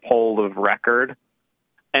of our poll of record.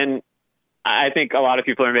 And I think a lot of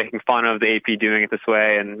people are making fun of the AP doing it this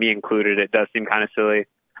way, and me included. It does seem kind of silly.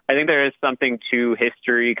 I think there is something to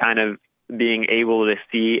history kind of being able to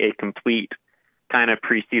see a complete kind of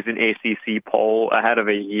preseason ACC poll ahead of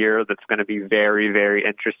a year that's going to be very, very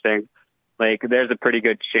interesting. Like, there's a pretty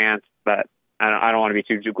good chance that, I don't want to be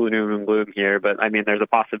too gloom and gloom here, but I mean, there's a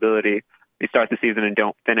possibility we start the season and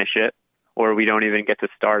don't finish it, or we don't even get to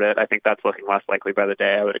start it. I think that's looking less likely by the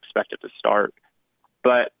day. I would expect it to start.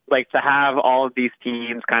 But like, to have all of these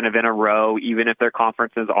teams kind of in a row, even if their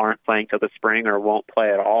conferences aren't playing till the spring or won't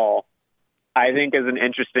play at all, I think is an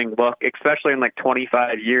interesting look, especially in like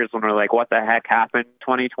 25 years when we're like, what the heck happened in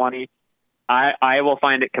 2020? I will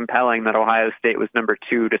find it compelling that Ohio State was number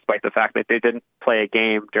 2, despite the fact that they didn't play a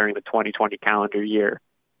game during the 2020 calendar year,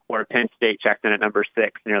 or Penn State checked in at number 6,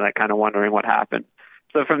 and you're like kind of wondering what happened.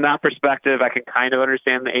 So from that perspective, I can kind of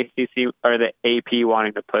understand the ACC or the AP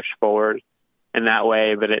wanting to push forward in that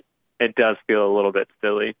way, but it does feel a little bit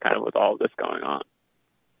silly kind of with all of this going on.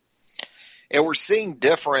 And we're seeing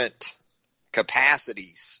different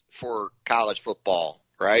capacities for college football,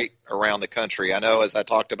 right, around the country. I know, as I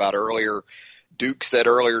talked about earlier, Duke said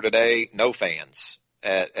earlier today, no fans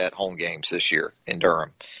at home games this year in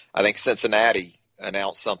Durham. I think Cincinnati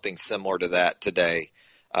announced something similar to that today.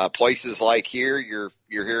 Places like here, you're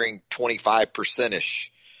hearing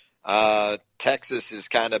 25%-ish. Texas has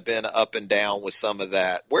kind of been up and down with some of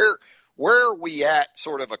that. Where are we at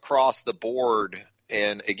sort of across the board?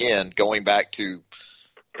 And again, going back to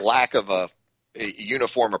lack of a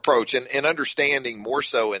uniform approach and understanding more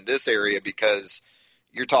so in this area, because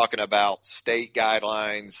you're talking about state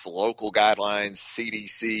guidelines, local guidelines,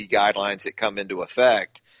 CDC guidelines that come into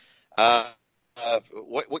effect.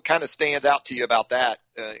 What kind of stands out to you about that,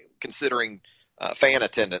 considering fan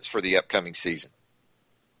attendance for the upcoming season?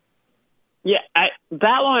 Yeah, I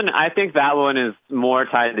think that one is more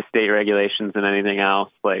tied to state regulations than anything else.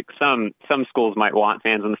 Like some schools might want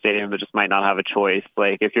fans in the stadium, but just might not have a choice.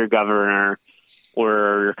 Like if your governor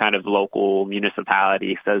or your kind of local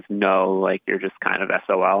municipality says no, like you're just kind of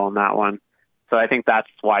SOL on that one. So I think that's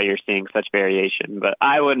why you're seeing such variation. But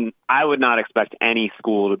I would not expect any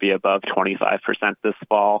school to be above 25% this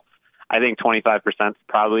fall. I think 25% is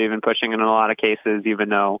probably even pushing it in a lot of cases, even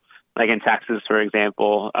though, like in Texas, for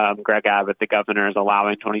example, Greg Abbott, the governor, is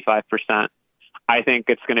allowing 25%. I think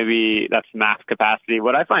it's going to be, that's max capacity.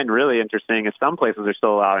 What I find really interesting is some places are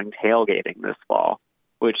still allowing tailgating this fall,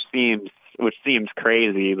 which seems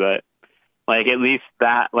crazy, but like at least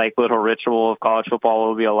that like little ritual of college football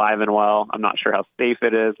will be alive and well. I'm not sure how safe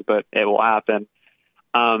it is, but it will happen.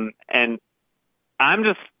 And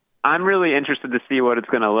I'm really interested to see what it's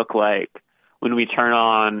going to look like when we turn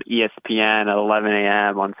on ESPN at 11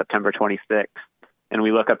 a.m. on September 26th and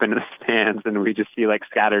we look up into the stands and we just see like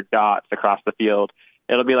scattered dots across the field.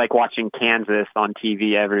 It'll be like watching Kansas on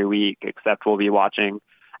TV every week, except we'll be watching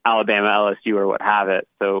Alabama, LSU, or what have it.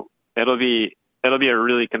 So it'll be a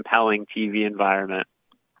really compelling TV environment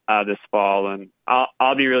this fall, and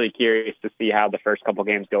I'll be really curious to see how the first couple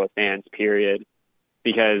games go with fans, period.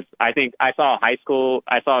 Because I think I saw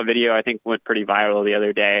a video I think went pretty viral the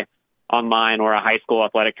other day online where a high school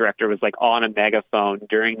athletic director was like on a megaphone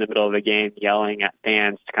during the middle of the game yelling at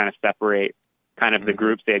fans to kind of separate kind of the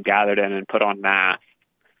groups they had gathered in and put on masks.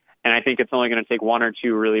 And I think it's only going to take one or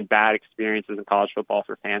two really bad experiences in college football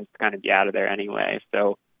for fans to kind of be out of there anyway.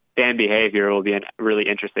 So fan behavior will be a really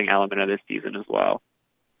interesting element of this season as well.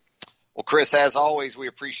 Well, Chris, as always, we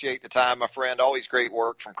appreciate the time, my friend. Always great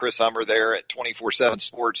work from Chris Hummer there at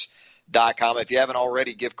 247sports.com. If you haven't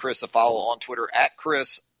already, give Chris a follow on Twitter at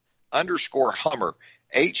Chris_Hummer, Hummer.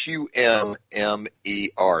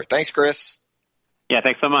 Thanks, Chris. Yeah,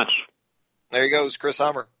 thanks so much. There he goes, Chris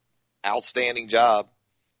Hummer. Outstanding job.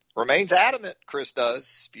 Remains adamant, Chris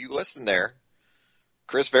does, if you listen there.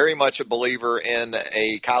 Chris, very much a believer in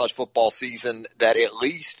a college football season that at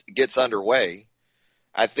least gets underway.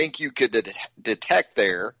 I think you could detect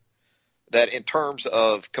there that in terms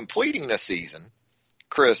of completing the season,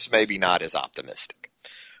 Chris may be not as optimistic.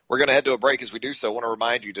 We're going to head to a break. As we do so, I want to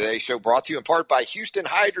remind you today's show brought to you in part by Houston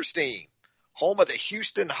Hydrosteam, home of the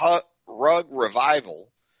Houston Rug Revival.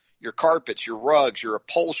 Your carpets, your rugs, your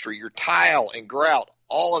upholstery, your tile and grout,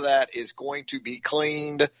 all of that is going to be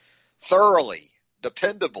cleaned thoroughly,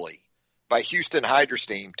 dependably by Houston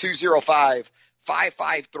Hydrosteam.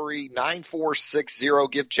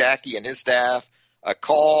 205-553-9460. Give Jackie and his staff a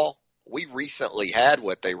call. We recently had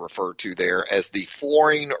what they refer to there as the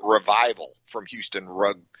flooring revival from Houston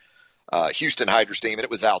Hydrosteam, and it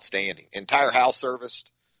was outstanding. Entire house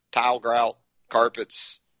serviced, tile grout,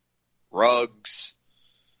 carpets, rugs,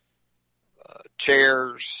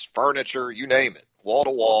 chairs, furniture, you name it, wall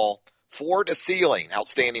to wall, floor to ceiling.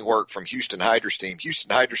 Outstanding work from Houston Hydrosteam.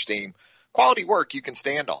 Houston Hydrosteam, quality work you can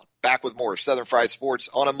stand on. Back with more of Southern Fried Sports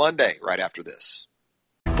on a Monday right after this.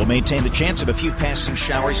 We'll maintain the chance of a few passing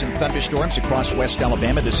showers and thunderstorms across West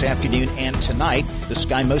Alabama this afternoon and tonight. The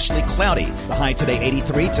sky mostly cloudy. The high today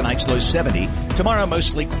 83, tonight's low 70. Tomorrow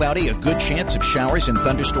mostly cloudy, a good chance of showers and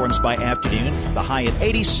thunderstorms by afternoon. The high at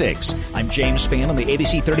 86. I'm James Spann on the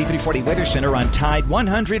ABC 3340 Weather Center on Tide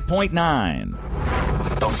 100.9.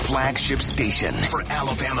 The flagship station for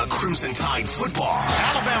Alabama Crimson Tide football.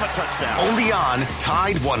 Alabama touchdown. Only on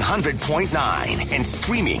Tide 100.9 and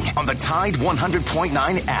streaming on the Tide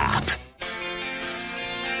 100.9 app.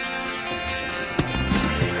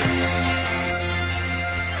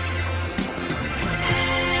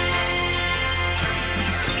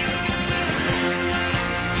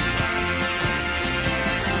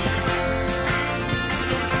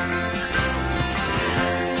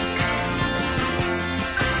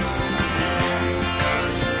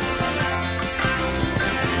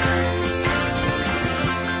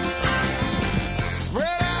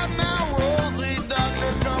 Spread out now, Rosie,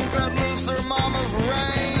 doctor, come cut me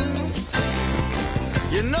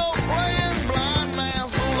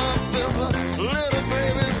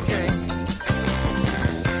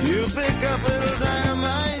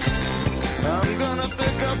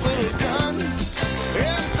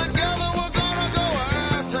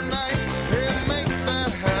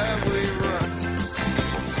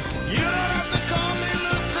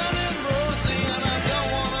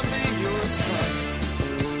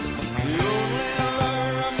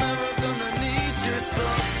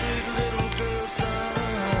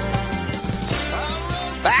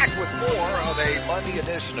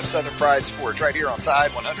edition of Southern Fried Sports right here on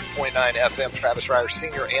Tide 100.9 FM. Travis Reier,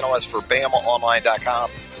 senior analyst for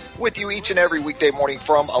BamaOnline.com, with you each and every weekday morning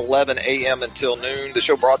from 11 a.m. until noon. The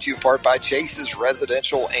show brought to you in part by Chase's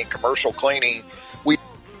Residential and Commercial Cleaning. We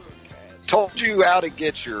told you how to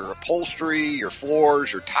get your upholstery, your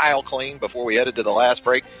floors, your tile clean before we headed to the last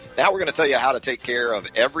break. Now we're going to tell you how to take care of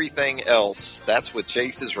everything else. That's with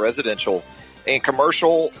Chase's Residential and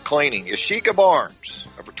Commercial Cleaning. Yashika Barnes,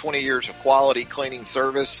 over 20 years of quality cleaning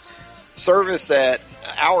service that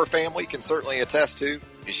our family can certainly attest to.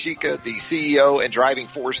 Yashika, the CEO and driving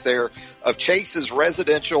force there of Chase's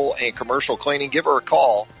Residential and Commercial Cleaning. Give her a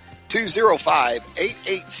call,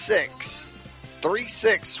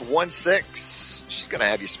 205-886-3616. She's going to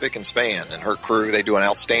have you spick and span, and her crew, they do an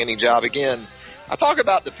outstanding job. Again, I talk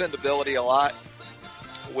about dependability a lot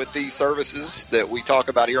with these services that we talk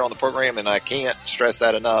about here on the program, and I can't stress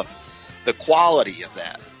that enough. The quality of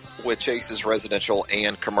that with Chase's Residential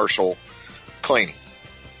and Commercial Cleaning.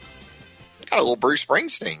 Got a little Bruce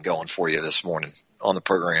Springsteen going for you this morning on the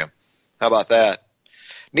program. How about that?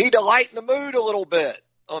 Need to lighten the mood a little bit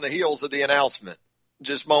on the heels of the announcement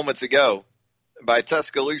just moments ago by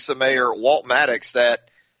Tuscaloosa Mayor Walt Maddox that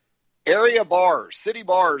area bars, city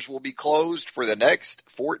bars, will be closed for the next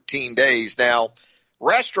 14 days. Now,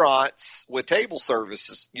 restaurants with table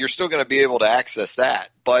services, you're still going to be able to access that.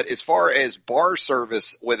 But as far as bar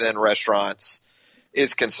service within restaurants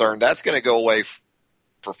is concerned, that's going to go away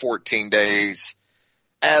for 14 days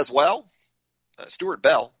as well. Stuart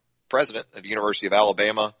Bell, president of the University of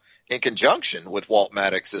Alabama, in conjunction with Walt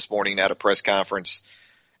Maddox this morning at a press conference,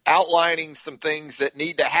 outlining some things that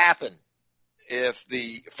need to happen if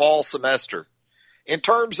the fall semester, in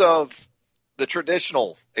terms of the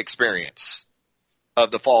traditional experience of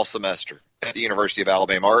the fall semester at the University of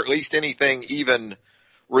Alabama, or at least anything even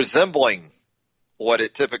resembling what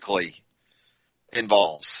it typically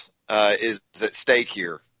involves, is at stake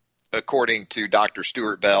here, according to Dr.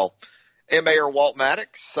 Stuart Bell and Mayor Walt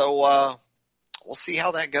Maddox. So we'll see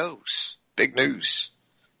how that goes. Big news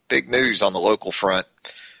on the local front.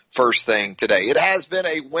 First thing today. It has been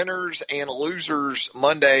a winners and losers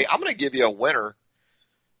Monday. I'm going to give you a winner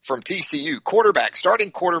from TCU.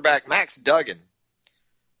 Starting quarterback Max Duggan,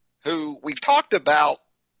 who we've talked about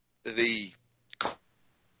the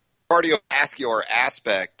cardiovascular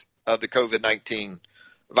aspect of the COVID-19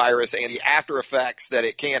 virus and the after effects that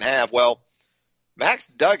it can have. Well, Max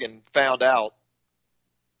Duggan found out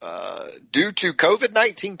due to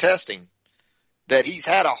COVID-19 testing that he's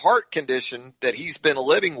had a heart condition that he's been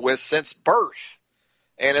living with since birth.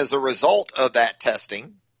 And as a result of that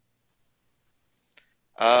testing,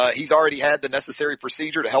 he's already had the necessary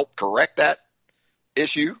procedure to help correct that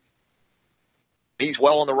issue. He's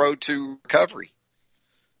well on the road to recovery.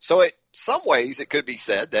 So in some ways, it could be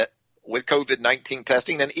said that with COVID-19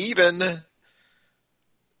 testing and even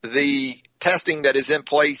the testing that is in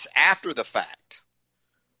place after the fact,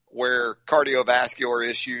 where cardiovascular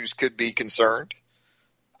issues could be concerned,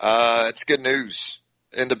 it's good news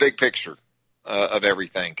in the big picture of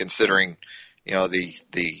everything, considering,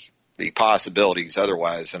 the possibilities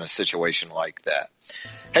otherwise in a situation like that.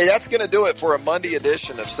 Hey, that's going to do it for a Monday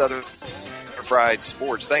edition of Southern Fried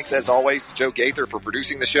Sports. Thanks, as always, to Joe Gaither for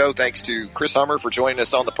producing the show. Thanks to Chris Hummer for joining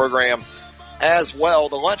us on the program as well.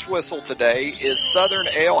 The lunch whistle today is Southern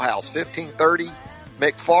Ale House, 1530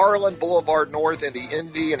 McFarland Boulevard North in the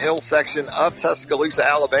Indian Hill section of Tuscaloosa,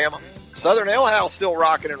 Alabama. Southern Ale House still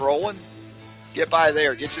rocking and rolling. Get by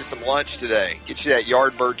there. Get you some lunch today. Get you that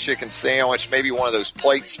Yardbird chicken sandwich, maybe one of those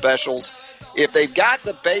plate specials. If they've got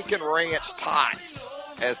the bacon ranch tots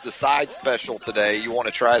as the side special today, you want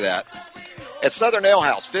to try that. At Southern Ale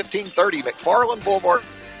House, 1530 McFarland Boulevard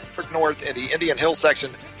North in the Indian Hill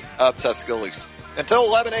section of Tuscaloosa. Until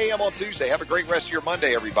 11 a.m. on Tuesday, have a great rest of your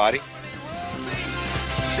Monday, everybody.